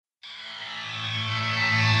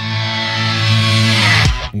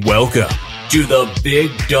Welcome to the Big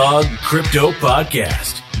Dawg Crypto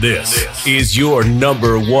Podcast. This is your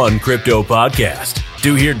number one crypto podcast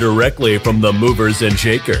to hear directly from the movers and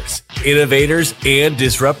shakers, innovators, and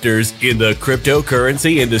disruptors in the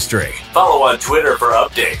cryptocurrency industry. Follow on Twitter for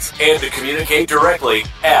updates and to communicate directly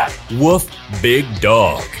at Woof Big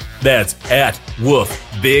Dawg. That's at Woof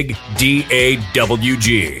Big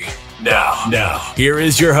DAWG. Now, here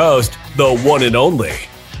is your host, the one and only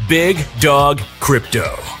Big Dawg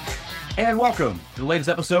Crypto. And welcome to the latest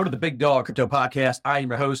episode of the Big Dawg Crypto Podcast. I am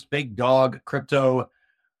your host, Big Dawg Crypto.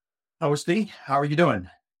 Posty, how are you doing?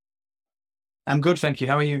 I'm good, thank you.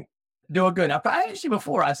 How are you? Doing good. Now,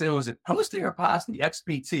 before I said, was it Posty or Posty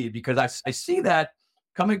XPT? Because I see that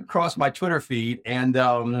coming across my Twitter feed. And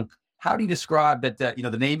how do you describe that?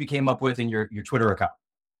 The name you came up with in your Twitter account?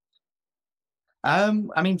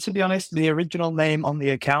 To be honest, the original name on the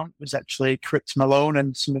account was actually Crypt Malone,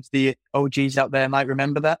 and some of the OGs out there might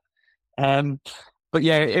remember that. But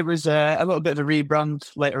yeah, it was a little bit of a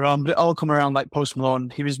rebrand later on, but it all come around like Post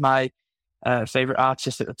Malone. He was my favorite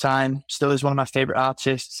artist at the time, still is one of my favorite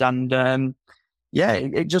artists. And I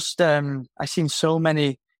seen so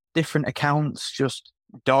many different accounts, just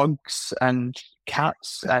dogs and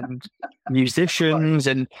cats and musicians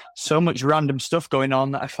and so much random stuff going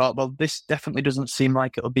on that I thought, well, this definitely doesn't seem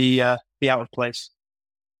like it'll be out of place.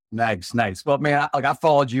 Nice. Well, man, I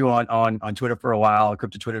followed you on Twitter for a while,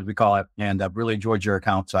 crypto Twitter as we call it, and I've really enjoyed your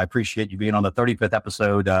account. So I appreciate you being on the 35th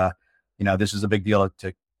episode. This is a big deal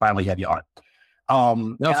to finally have you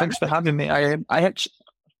on. Thanks for having me. I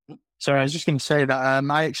was just going to say that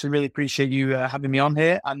I actually really appreciate you having me on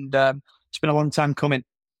here, and it's been a long time coming.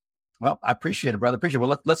 Well, I appreciate it, brother.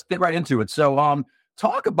 Well, let's get right into it. So,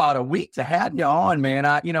 talk about a week to have you on, man.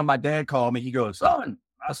 My dad called me. He goes, son,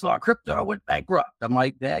 I saw crypto. I went bankrupt. I'm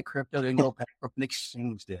like, Dad, crypto didn't go bankrupt. The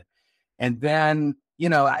exchange did. And then,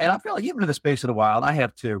 and I feel like even in the space of a while, and I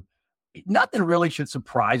have too, nothing really should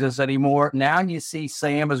surprise us anymore. Now you see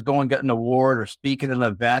Sam is getting an award or speaking at an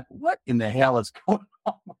event. What in the hell is going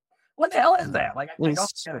on? What the hell is that? Like, I don't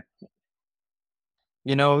get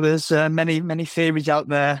it. There's many theories out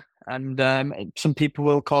there, and some people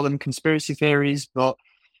will call them conspiracy theories, but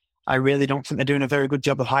I really don't think they're doing a very good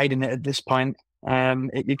job of hiding it at this point.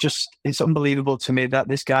 It's unbelievable to me that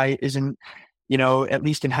this guy isn't, at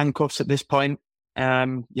least in handcuffs at this point.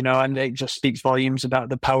 And it just speaks volumes about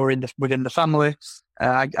the power within the family.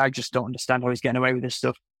 I just don't understand how he's getting away with this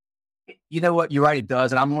stuff. You know what? You're right. It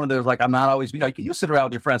does. And I'm one of those, I'm not always, you sit around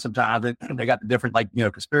with your friends sometimes and they got the different,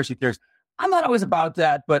 conspiracy theories. I'm not always about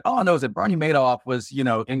that, but all I know is that Bernie Madoff was,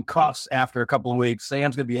 in cuffs after a couple of weeks.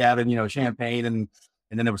 Sam's going to be having, champagne. And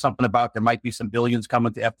then there was something about there might be some billions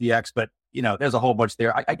coming to FTX, but, there's a whole bunch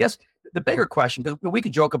there. I guess the bigger question, because we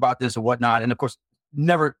could joke about this or whatnot. And of course,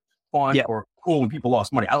 never fun or cool when people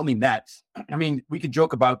lost money. I don't mean that. I mean, we could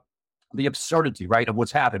joke about the absurdity, right, of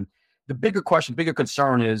what's happened. The bigger question, bigger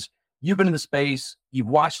concern is you've been in the space, you've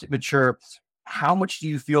watched it mature. How much do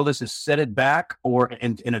you feel this has set it back? Or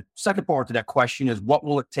in a second part to that question is what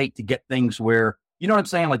will it take to get things where, you know what I'm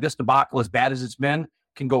saying? Like this debacle, as bad as it's been,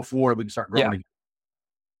 can go forward. We can start growing again.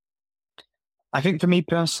 I think for me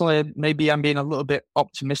personally, maybe I'm being a little bit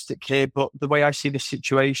optimistic here, but the way I see this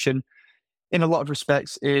situation in a lot of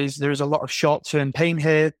respects is there is a lot of short-term pain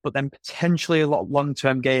here, but then potentially a lot of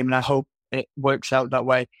long-term gain. And I hope it works out that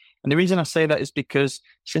way. And the reason I say that is because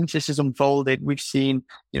since this has unfolded, we've seen,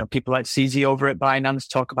 people like CZ over at Binance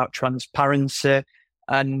talk about transparency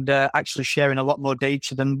and actually sharing a lot more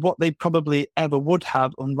data than what they probably ever would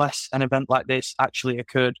have unless an event like this actually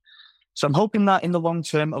occurred. So I'm hoping that in the long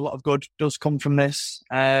term, a lot of good does come from this.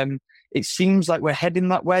 It seems like we're heading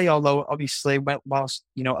that way, although obviously whilst,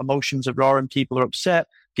 emotions are raw and people are upset,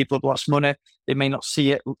 people have lost money, they may not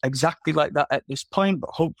see it exactly like that at this point, but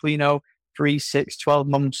hopefully, 3, 6, 12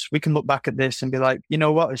 months, we can look back at this and be like, you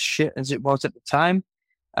know what, as shit as it was at the time,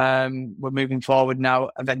 we're moving forward now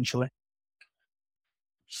eventually.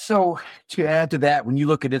 So to add to that, when you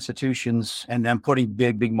look at institutions and them putting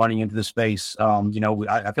big money into the space,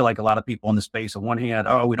 I feel like a lot of people in the space, on one hand,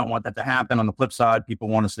 we don't want that to happen. On the flip side, people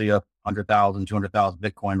want to see 100,000, 200,000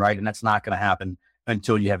 Bitcoin, right? And that's not going to happen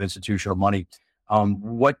until you have institutional money.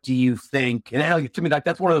 What do you think? And to me,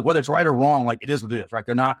 that's one of the, whether it's right or wrong, like it is what it is, right?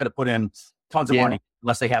 They're not going to put in tons of money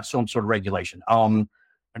unless they have some sort of regulation. And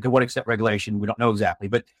to what extent regulation, we don't know exactly.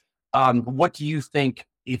 But what do you think?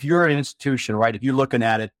 If you're an institution, right, if you're looking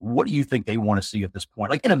at it, what do you think they want to see at this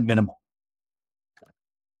point? Like in a minimum.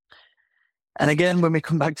 And again, when we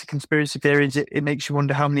come back to conspiracy theories, it makes you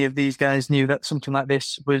wonder how many of these guys knew that something like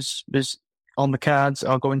this was on the cards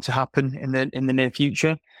or going to happen in the near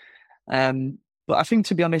future. But I think,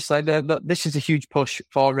 to be honest, like this is a huge push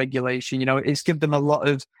for regulation. It's given them a lot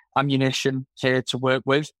of ammunition here to work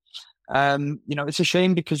with. It's a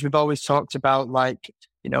shame because we've always talked about like,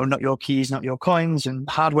 not your keys, not your coins, and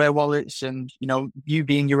hardware wallets, and you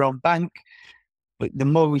being your own bank. But the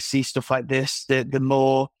more we see stuff like this, the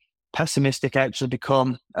more pessimistic I actually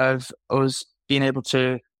become of us being able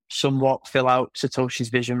to somewhat fill out Satoshi's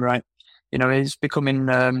vision. Right? It's becoming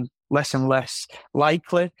less and less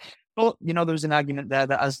likely. But there's an argument there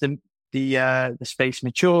that as the space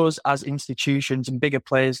matures, as institutions and bigger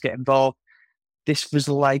players get involved, this was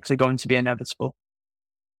likely going to be inevitable.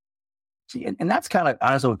 See, and that's kind of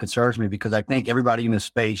honestly what concerns me, because I think everybody in this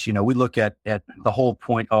space, we look at the whole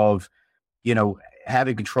point of,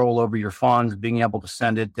 having control over your funds, being able to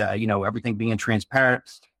send it, everything being transparent,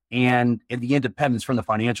 and the independence from the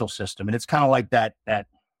financial system. And it's kind of like that I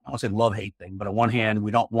don't say love-hate thing, but on one hand,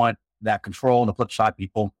 we don't want that control. On the flip side,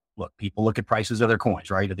 people look at prices of their coins,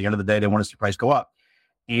 right? At the end of the day, they want to see price go up.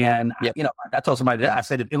 And, yep. I told somebody that, I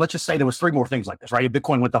said, let's just say there was 3 more things like this, right? If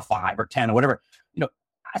Bitcoin went to 5 or 10 or whatever,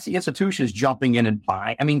 I see institutions jumping in and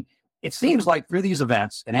buying. I mean, it seems like through these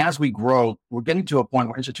events, and as we grow, we're getting to a point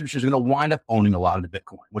where institutions are going to wind up owning a lot of the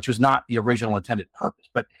Bitcoin, which was not the original intended purpose.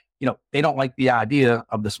 But, they don't like the idea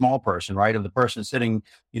of the small person, right? Of the person sitting,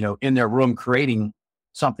 in their room creating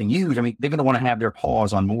something huge. I mean, they're going to want to have their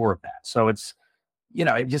paws on more of that. So it's,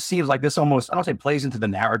 it just seems like this almost, I don't say plays into the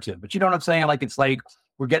narrative, but you know what I'm saying? Like, it's like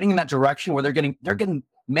we're getting in that direction where they're getting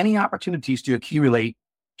many opportunities to accumulate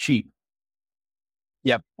cheap.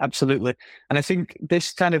 Yeah, absolutely. And I think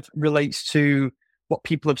this kind of relates to what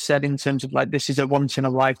people have said in terms of like, this is a once in a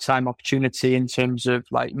lifetime opportunity in terms of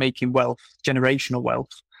like making wealth, generational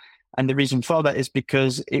wealth. And the reason for that is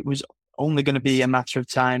because it was only going to be a matter of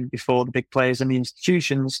time before the big players and the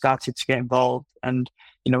institutions started to get involved. And,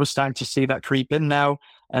 we're starting to see that creep in now.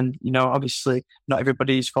 And, obviously not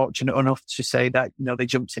everybody is fortunate enough to say that, they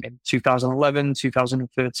jumped in 2011,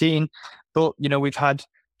 2013. But, we've had,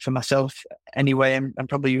 for myself anyway, and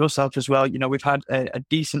probably yourself as well, we've had a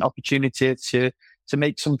decent opportunity to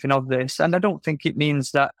make something of this. And I don't think it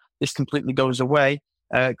means that this completely goes away.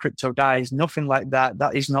 Crypto dies, nothing like that.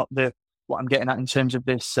 That is not what I'm getting at in terms of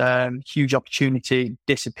this huge opportunity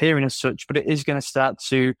disappearing as such, but it is going to start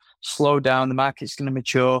to slow down. The market's going to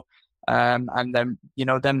mature. And then,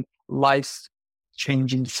 them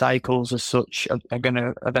life-changing cycles as such are going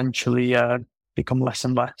to eventually become less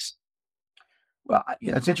and less. Well,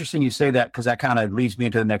 it's interesting you say that, because that kind of leads me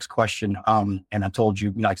into the next question. And I told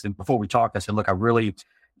you, like I said, before we talked, I said, look, I really,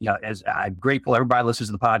 as I'm grateful everybody listens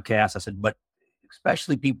to the podcast. I said, but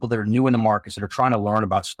especially people that are new in the markets that are trying to learn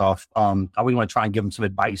about stuff. I always want to try and give them some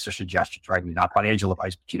advice or suggestions, right? I mean, not financial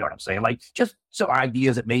advice, but you know what I'm saying? Like just some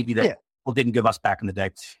ideas that maybe that people didn't give us back in the day.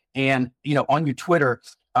 And, on your Twitter,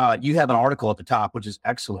 you have an article at the top, which is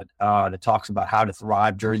excellent, that talks about how to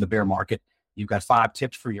thrive during the bear market. You've got 5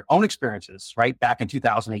 tips for your own experiences, right? Back in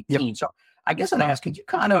 2018. Yep. So I guess I'd ask, could you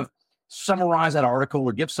kind of summarize that article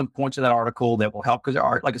or give some points of that article that will help? Because there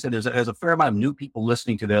are, like I said, there's a fair amount of new people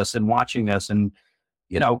listening to this and watching this. And,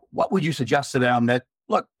 what would you suggest to them that,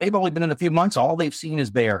 look, they've only been in a few months. All they've seen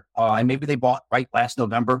is bear. And maybe they bought right last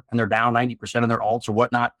November and they're down 90% of their alts or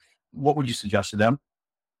whatnot. What would you suggest to them?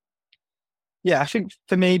 Yeah, I think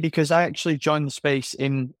for me, because I actually joined the space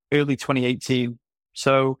in early 2018.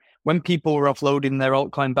 So when people were offloading their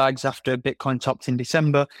altcoin bags after Bitcoin topped in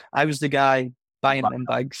December, I was the guy buying them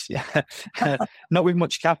bags. Yeah, not with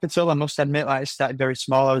much capital. I must admit, I started very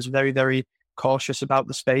small. I was very, very cautious about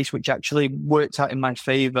the space, which actually worked out in my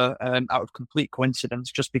favor out of complete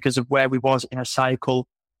coincidence, just because of where we was in a cycle,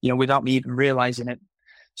 without me even realizing it.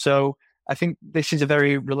 So I think this is a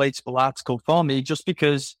very relatable article for me, just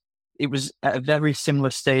because it was at a very similar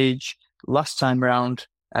stage last time around,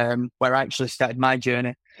 where I actually started my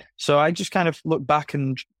journey. So I just kind of looked back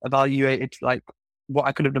and evaluated like what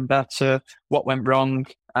I could have done better, what went wrong,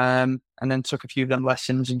 and then took a few of them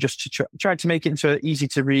lessons and just to try to make it into an easy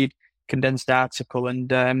to read, condensed article. And,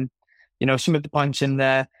 some of the points in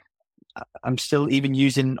there, I'm still even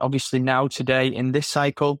using obviously now today in this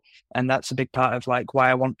cycle. And that's a big part of like why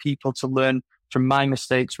I want people to learn from my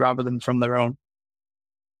mistakes rather than from their own.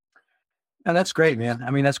 And that's great, man. I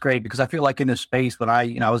mean, that's great, because I feel like in this space when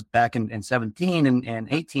I was back in 17 and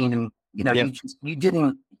 18 and, you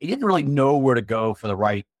didn't really know where to go for the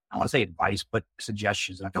right, I want to say advice, but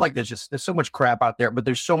suggestions. And I feel like there's so much crap out there, but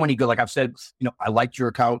there's so many good, like I've said, I liked your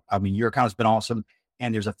account. I mean, your account has been awesome.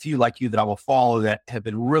 And there's a few like you that I will follow that have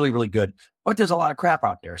been really, really good, but there's a lot of crap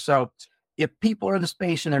out there. So if people are in the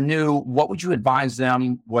space and they're new, what would you advise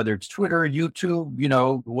them, whether it's Twitter,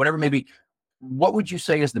 YouTube, whatever, maybe what would you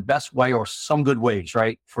say is the best way or some good ways,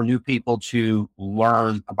 right, for new people to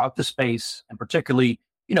learn about the space and particularly,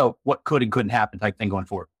 what could and couldn't happen type thing going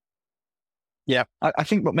forward? Yeah, I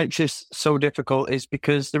think what makes this so difficult is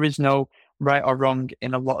because there is no right or wrong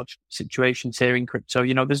in a lot of situations here in crypto.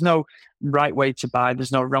 There's no right way to buy.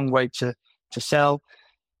 There's no wrong way to sell.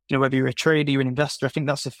 Whether you're a trader, you're an investor, I think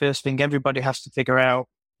that's the first thing everybody has to figure out.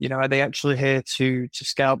 Are they actually here to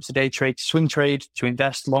scalp, to day trade, to swing trade, to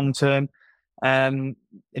invest long term?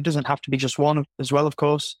 It doesn't have to be just one as well, of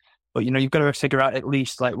course, but you've got to figure out at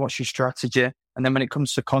least like what's your strategy. And then when it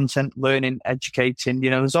comes to content, learning, educating,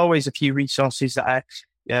 there's always a few resources that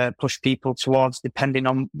I push people towards depending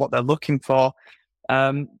on what they're looking for.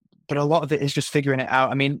 But a lot of it is just figuring it out.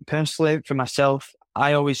 I mean, personally, for myself,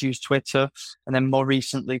 I always use Twitter, and then more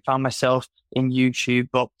recently found myself in YouTube.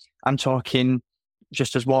 But I'm talking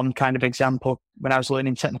just as one kind of example. When I was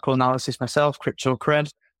learning technical analysis myself, Crypto Cred,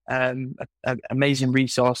 an amazing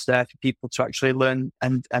resource there for people to actually learn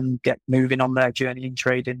and get moving on their journey in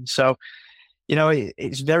trading. So,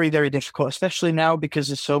 it's very, very difficult, especially now because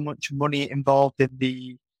there's so much money involved in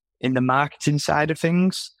the marketing side of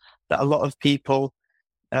things that a lot of people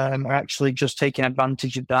are actually just taking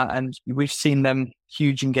advantage of that. And we've seen them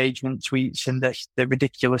huge engagement tweets and the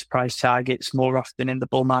ridiculous price targets more often in the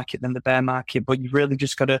bull market than the bear market. But you've really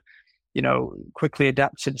just got to, quickly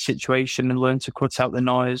adapt to the situation and learn to cut out the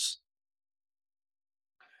noise.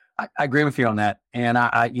 I agree with you on that. And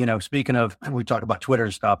I speaking of, we talk about Twitter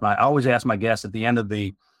and stuff, and I always ask my guests at the end of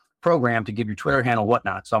the program to give your Twitter handle,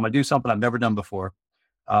 whatnot. So I'm going to do something I've never done before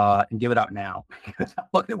and give it out now.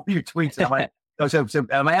 Look at one of your tweets. So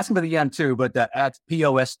I'm asking for the end too, but at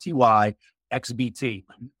POSTYXBT.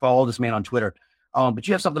 Follow this man on Twitter. But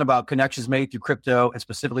you have something about connections made through crypto and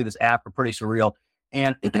specifically this app are pretty surreal.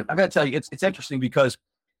 And I got to tell you, it's interesting because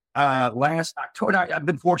last October, I've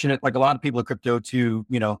been fortunate, like a lot of people in crypto, to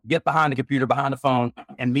get behind the computer, behind the phone,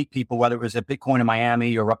 and meet people, whether it was at Bitcoin in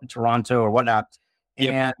Miami or up in Toronto or whatnot.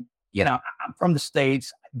 Yep. And I'm from the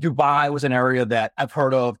States. Dubai was an area that I've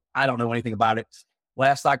heard of. I don't know anything about it.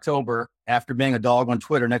 Last October, after being a dog on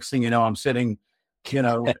Twitter, next thing you know, I'm sitting,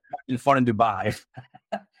 in front of Dubai.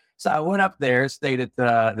 So I went up there, stayed at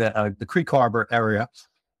the Creek Harbor area,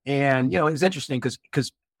 and it was interesting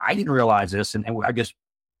because I didn't realize this, and I guess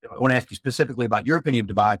I want to ask you specifically about your opinion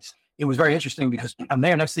of Dubai. It was very interesting because I'm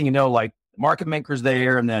there. Next thing you know, like market makers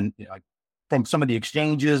there, and then from some of the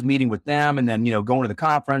exchanges, meeting with them, and then going to the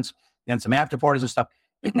conference and some after parties and stuff.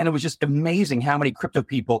 And it was just amazing how many crypto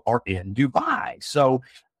people are in Dubai. So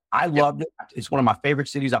I loved it. It's one of my favorite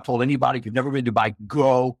cities. I've told anybody, if you've never been to Dubai,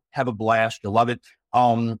 go have a blast. You'll love it.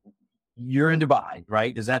 You're in Dubai,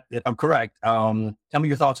 right? Is that, I'm correct? Tell me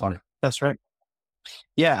your thoughts on it. That's right.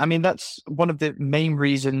 Yeah, I mean, that's one of the main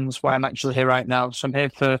reasons why I'm actually here right now. So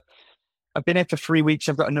I've been here for 3 weeks.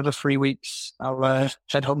 I've got another 3 weeks. I'll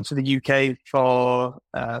head home to the UK for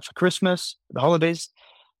Christmas, the holidays,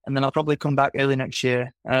 and then I'll probably come back early next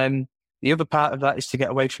year. The other part of that is to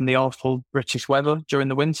get away from the awful British weather during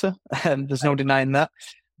the winter. There's no denying that.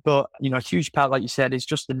 But, a huge part, like you said, is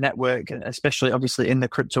just the network, especially obviously in the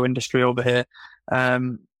crypto industry over here. I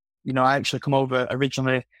actually come over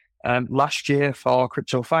originally last year for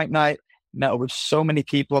Crypto Fight Night, met up with so many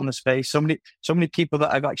people on the space, so many people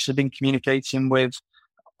that I've actually been communicating with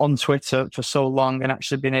on Twitter for so long and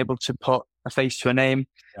actually been able to put a face to a name.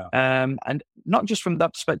 Yeah. And not just from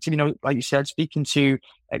that perspective, like you said, speaking to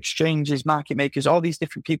exchanges, market makers, all these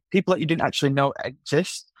different people that you didn't actually know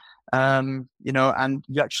exist, and you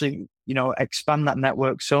actually, expand that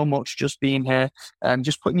network so much just being here,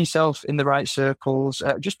 just putting yourself in the right circles,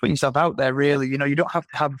 just putting yourself out there, really. You don't have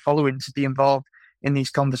to have a following to be involved in these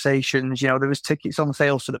conversations. There was tickets on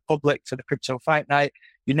sale to the public to the Crypto Fight Night.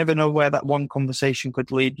 You never know where that one conversation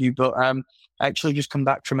could lead you. But I actually just come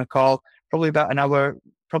back from a call, probably about an hour,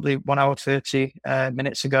 probably 1 hour, 30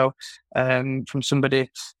 minutes ago, from somebody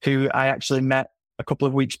who I actually met a couple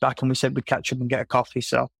of weeks back, and we said we'd catch up and get a coffee.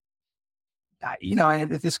 So,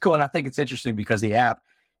 it's cool. And I think it's interesting because the app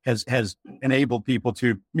has enabled people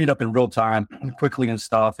to meet up in real time quickly and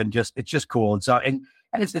stuff. And it's just cool. And so, and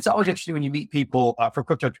it's always interesting when you meet people for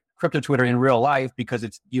crypto Twitter in real life,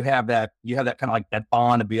 because you have that kind of like that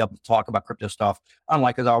bond to be able to talk about crypto stuff.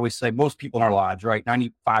 Unlike, as I always say, most people in our lives, right?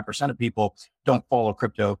 95% of people don't follow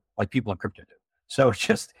crypto like people in crypto do. So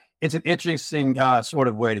it's an interesting sort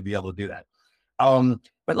of way to be able to do that.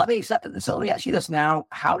 But let me ask you this now.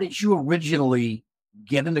 How did you originally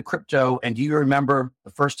get into crypto? And do you remember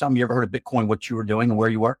the first time you ever heard of Bitcoin, what you were doing and where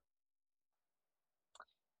you were?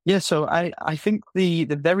 Yeah, so I think the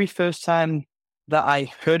very first time that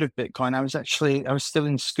I heard of Bitcoin, I was still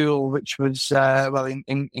in school, which was,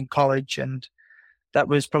 in college. And that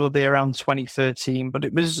was probably around 2013, but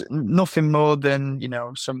it was nothing more than,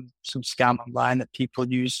 some scam online that people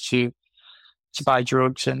use to buy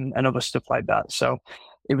drugs and other stuff like that. So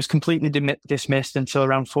it was completely dismissed until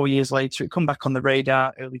around 4 years later. It come back on the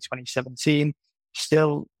radar early 2017.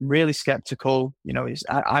 Still really skeptical.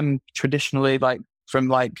 I'm traditionally,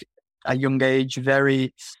 from a young age,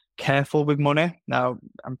 very careful with money. Now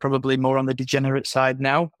I'm probably more on the degenerate side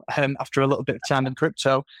now, after a little bit of time in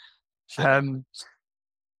crypto.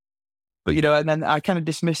 But, and then I kind of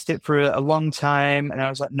dismissed it for a long time. And I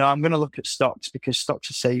was like, no, I'm going to look at stocks because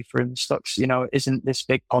stocks are safer and stocks, isn't this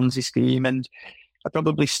big Ponzi scheme. And I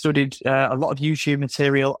probably studied a lot of YouTube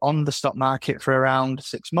material on the stock market for around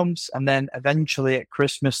 6 months. And then eventually at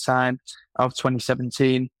Christmas time of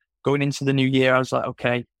 2017, going into the new year, I was like,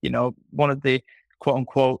 okay, one of the quote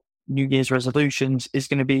unquote New Year's resolutions is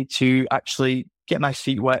going to be to actually get my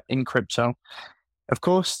feet wet in crypto. Of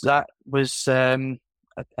course, that was a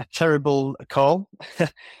terrible call,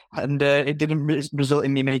 and it didn't result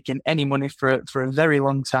in me making any money for a very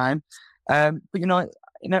long time. But in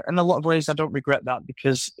a lot of ways, I don't regret that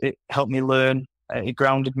because it helped me learn. It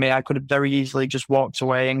grounded me. I could have very easily just walked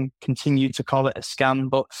away and continued to call it a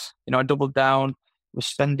scam, but I doubled down. Was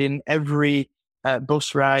spending every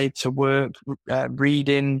bus ride to work,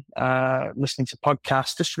 reading, listening to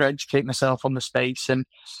podcasts, just to educate myself on the space. And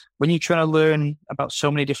when you're trying to learn about so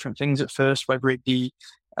many different things at first, whether it be,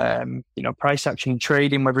 price action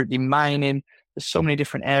trading, whether it be mining, there's so many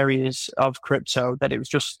different areas of crypto that it was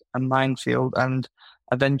just a minefield. And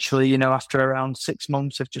eventually, after around 6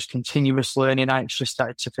 months of just continuous learning, I actually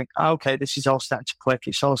started to think, okay, this is all starting to click.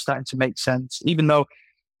 It's all starting to make sense, even though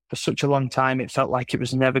for such a long time, it felt like it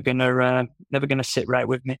was never gonna sit right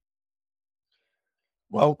with me.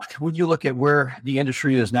 Well, when you look at where the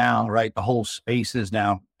industry is now, right, the whole space is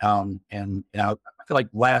now, and I feel like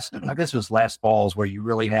I guess it was last falls where you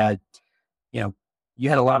really had, you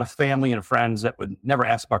had a lot of family and friends that would never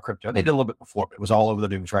ask about crypto. They did a little bit before, but it was all over the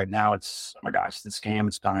news. Right now, it's, oh my gosh, it's a scam,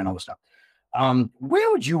 it's dying, all this stuff.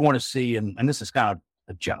 Where would you want to see, and this is kind of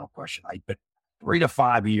a general question, right, but 3 to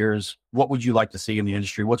 5 years, what would you like to see in the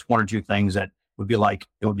industry? What's 1 or 2 things that would be like,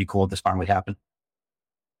 it would be cool if this finally happened?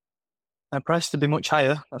 Price to be much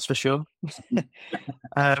higher, that's for sure.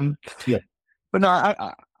 Yeah. But no,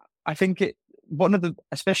 I think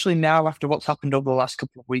especially now after what's happened over the last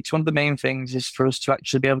couple of weeks, one of the main things is for us to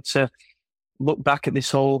actually be able to look back at this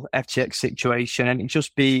whole FTX situation and it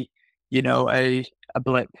just be, a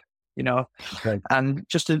blip, okay. And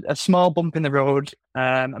just a small bump in the road.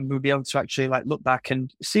 And we'll be able to actually look back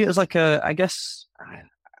and see it as I guess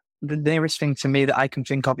the nearest thing to me that I can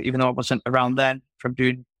think of, even though I wasn't around then from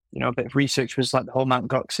doing, a bit of research, was the whole Mt.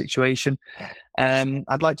 Gox situation.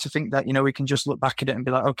 I'd like to think that, we can just look back at it and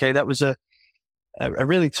be like, okay, that was a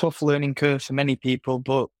really tough learning curve for many people,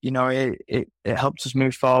 but, it helped us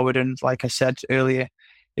move forward. And like I said earlier,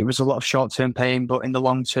 it was a lot of short-term pain, but in the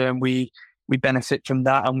long term, we benefit from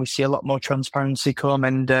that and we see a lot more transparency come.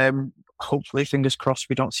 And hopefully, fingers crossed,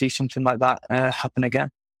 we don't see something like that happen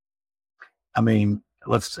again. I mean,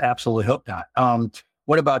 let's absolutely hope not.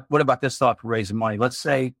 What about this thought for raising money? Let's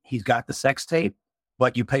say he's got the sex tape,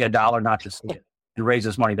 but you pay $1 not to see it and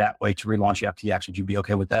raises money that way to relaunch FTX. Would you be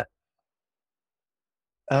okay with that?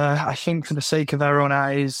 I think for the sake of our own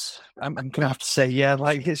eyes, I'm going to have to say, yeah,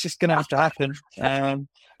 it's just going to have to happen. I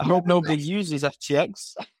hope nobody uses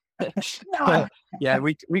FTX. But, yeah,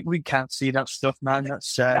 we can't see that stuff, man.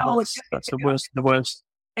 That's the worst of the worst.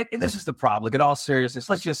 And this is the problem. Like, in all seriousness,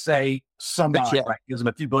 let's just say somebody gives him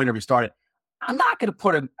a few billion to restart it. I'm not going to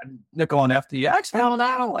put a nickel on FTX. Hell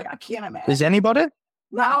no. I can't imagine. Is anybody?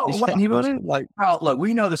 No. Is anybody? Look,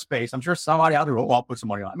 we know the space. I'm sure somebody out there will put some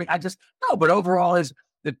money on. I mean, but overall is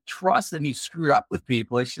the trust that he screwed up with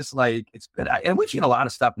people. It's just it's been, and we've seen a lot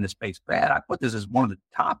of stuff in this space bad. I put this as one of the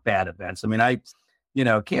top bad events. I mean, I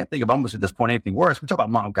can't think of almost at this point anything worse. We talk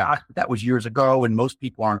about Mt. Gox, but that was years ago, and most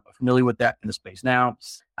people aren't familiar with that in the space now.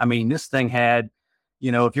 I mean, this thing had,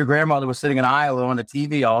 if your grandmother was sitting in Iowa on the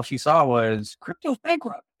TV, all she saw was crypto's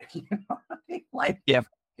bankrupt. Yeah,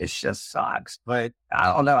 it just sucks. But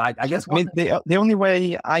I don't know. I guess the only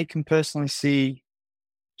way I can personally see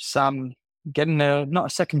Sam getting not a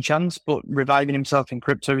second chance, but reviving himself in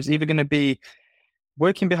crypto is either going to be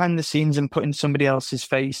working behind the scenes and putting somebody else's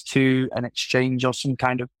face to an exchange or some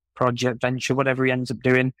kind of project venture, whatever he ends up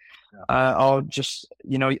doing. Or just,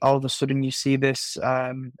 all of a sudden you see this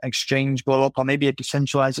exchange blow up, or maybe a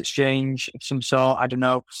decentralized exchange of some sort, I don't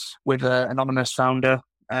know, with an anonymous founder.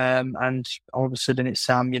 And all of a sudden it's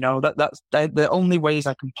Sam, that's the only ways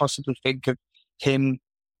I can possibly think of him,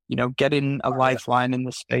 getting a lifeline in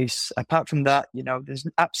the space. Apart from that, there's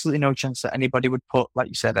absolutely no chance that anybody would put, like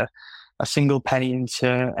you said, a single penny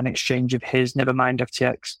into an exchange of his, never mind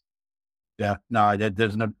FTX. Yeah, no,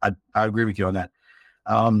 there's no, I agree with you on that.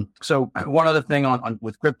 So one other thing on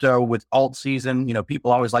with crypto, with alt season,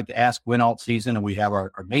 people always like to ask when alt season, and we have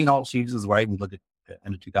our main alt seasons, right? We look at the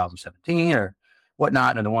end of 2017 or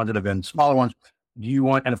whatnot, and the ones that have been smaller ones. Do you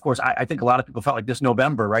want, and of course, I think a lot of people felt like this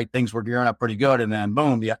November, right? Things were gearing up pretty good, and then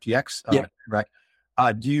boom, the FTX, right?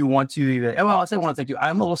 Do you want to, well, I'll say one thing too.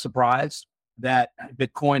 I'm a little surprised that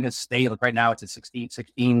Bitcoin has stayed, like right now it's at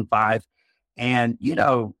 16.5. And,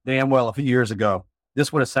 damn well, a few years ago,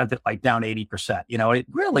 this would have sent it like down 80%.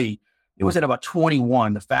 It was at about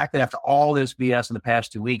 21. The fact that after all this BS in the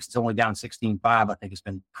past 2 weeks, it's only down 16.5, I think it's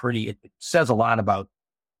been it says a lot about,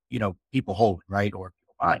 people holding, right? Or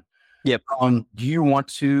people buying. Yep. Do you want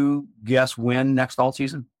to guess when next alt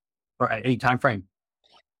season or any time frame?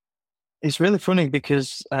 It's really funny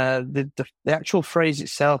because the actual phrase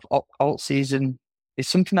itself, alt season, is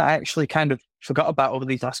something that I actually kind of forgot about over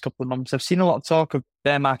these last couple of months. I've seen a lot of talk of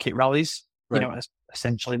bear market rallies, right.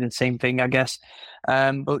 Essentially the same thing, I guess.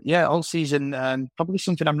 But yeah, alt season, probably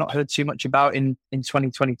something I've not heard too much about in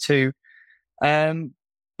 2022.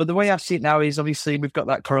 But the way I see it now is obviously we've got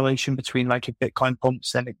that correlation between like if Bitcoin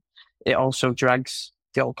pumps, then it also drags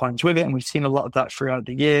the altcoins with it. And we've seen a lot of that throughout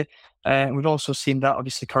the year. And we've also seen that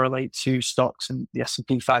obviously correlate to stocks and the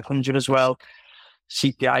S&P 500 as well.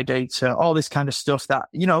 CPI data, all this kind of stuff that,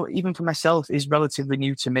 even for myself is relatively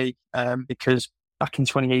new to me because back in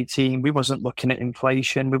 2018, we wasn't looking at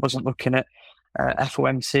inflation. We wasn't looking at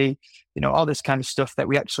FOMC, all this kind of stuff that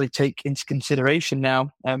we actually take into consideration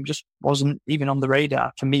now just wasn't even on the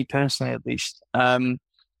radar for me personally, at least.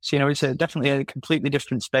 So, it's definitely a completely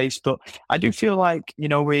different space, but I do feel like,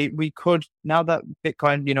 we could, now that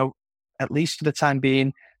Bitcoin, at least for the time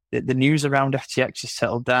being, the news around FTX is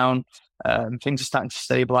settled down. Things are starting to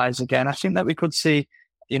stabilize again. I think that we could see,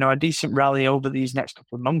 a decent rally over these next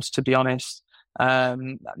couple of months, to be honest.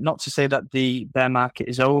 Not to say that the bear market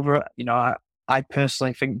is over. I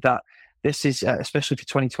personally think that this is, especially for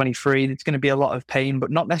 2023, there's going to be a lot of pain,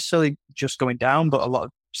 but not necessarily just going down, but a lot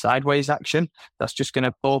of sideways action. That's just going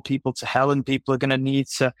to bore people to hell, and people are going to need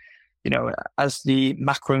to, as the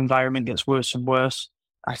macro environment gets worse and worse,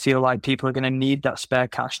 I feel like people are going to need that spare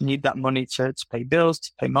cash, need that money to pay bills,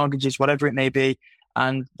 to pay mortgages, whatever it may be.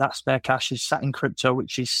 And that spare cash is sat in crypto,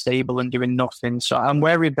 which is stable and doing nothing. So I'm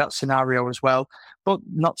wary of that scenario as well. But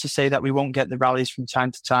not to say that we won't get the rallies from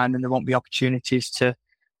time to time and there won't be opportunities to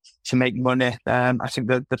make money. I think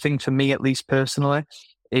the thing for me, at least personally,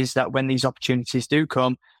 is that when these opportunities do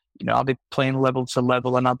come, I'll be playing level to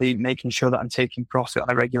level and I'll be making sure that I'm taking profit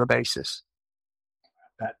on a regular basis.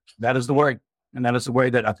 That is the way. And that is the way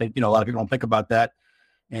that I think, a lot of people don't think about that.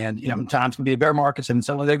 And, times can be a bear markets and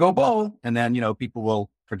suddenly they go bull and then, people will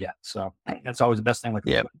forget. So that's always the best thing.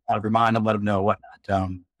 I'll remind them, let them know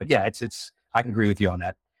whatnot. But yeah, it's, I can agree with you on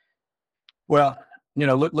that. Well,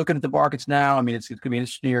 looking at the markets now, I mean, it's going to be an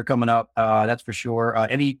interesting year coming up. That's for sure.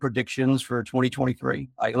 Any predictions for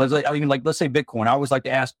 2023? Let's say Bitcoin. I always like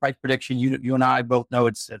to ask price prediction. You and I both know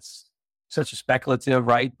it's such a speculative,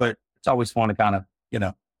 right? But it's always fun to kind of,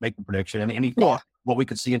 make a prediction. And any thought what we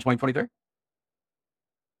could see in 2023?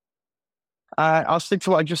 I'll stick to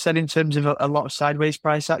what I just said in terms of a lot of sideways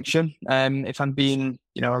price action. If I'm being,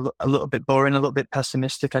 a little bit boring, a little bit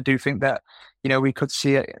pessimistic, I do think that, we could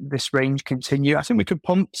see this range continue. I think we could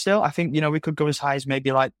pump still. I think, we could go as high as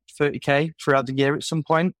maybe like 30K throughout the year at some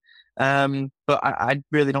point. But I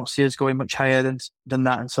really don't see us going much higher than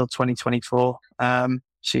that until 2024. Of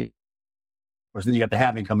course, then you got the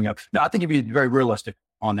halving coming up. No, I think you'd be very realistic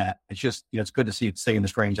on that. It's just, it's good to see it stay in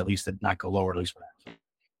this range, at least, and not go lower, at least for that.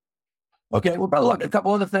 Okay, well, brother, look, a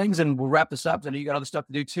couple other things, and we'll wrap this up. I know you got other stuff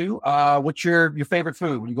to do too. What's your favorite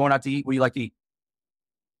food when you're going out to eat? What do you like to eat?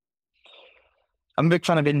 I'm a big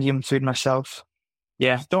fan of Indian food myself.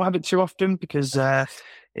 Yeah, don't have it too often because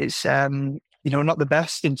it's not the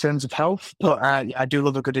best in terms of health, but I do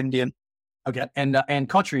love a good Indian. Okay, and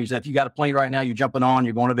countries. If you got a plane right now, you're jumping on,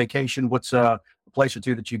 you're going on vacation. What's a place or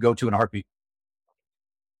two that you go to in a heartbeat?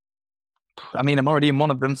 I mean, I'm already in one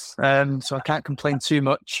of them, so I can't complain too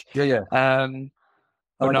much. Yeah.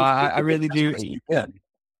 I really do. Yeah.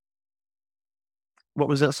 What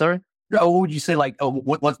was that? Sorry. No, what would you say?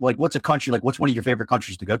 What's a country? Like, what's one of your favorite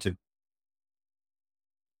countries to go to?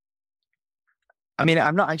 I mean,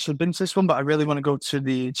 I've not actually been to this one, but I really want to go to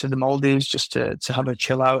the Maldives just to have a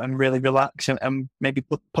chill out and really relax and maybe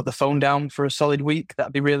put the phone down for a solid week.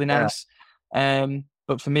 That'd be really nice. Yeah.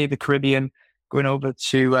 But for me, the Caribbean, going over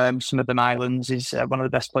to some of them islands is one of the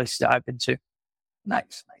best places that I've been to.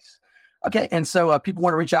 Nice. Okay. And so people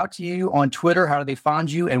want to reach out to you on Twitter. How do they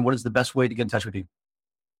find you? And what is the best way to get in touch with you?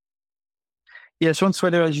 Yeah, so on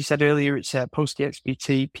Twitter, as you said earlier, it's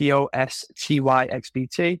PostyXBT,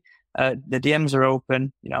 POSTYXBT. The DMs are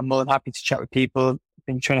open. I'm more than happy to chat with people. I've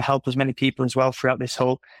been trying to help as many people as well throughout this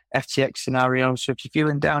whole FTX scenario. So if you're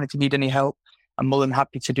feeling down, if you need any help, I'm more than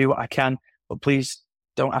happy to do what I can. But please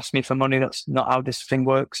don't ask me for money. That's not how this thing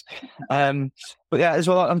works. But yeah, as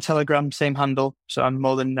well on Telegram, same handle. So I'm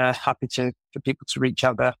more than happy for people to reach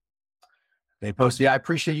out there. Hey, Posty, I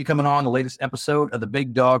appreciate you coming on the latest episode of the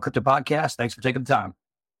Big Dawg Crypto Podcast. Thanks for taking the time.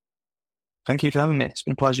 Thank you for having me. It's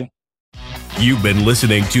been a pleasure. You've been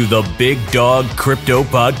listening to the Big Dawg Crypto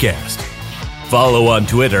Podcast. Follow on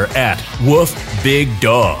Twitter at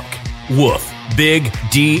WoofBigDawg. Woof, big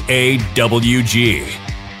DAWG.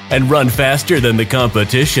 And run faster than the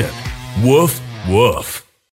competition. Woof, woof.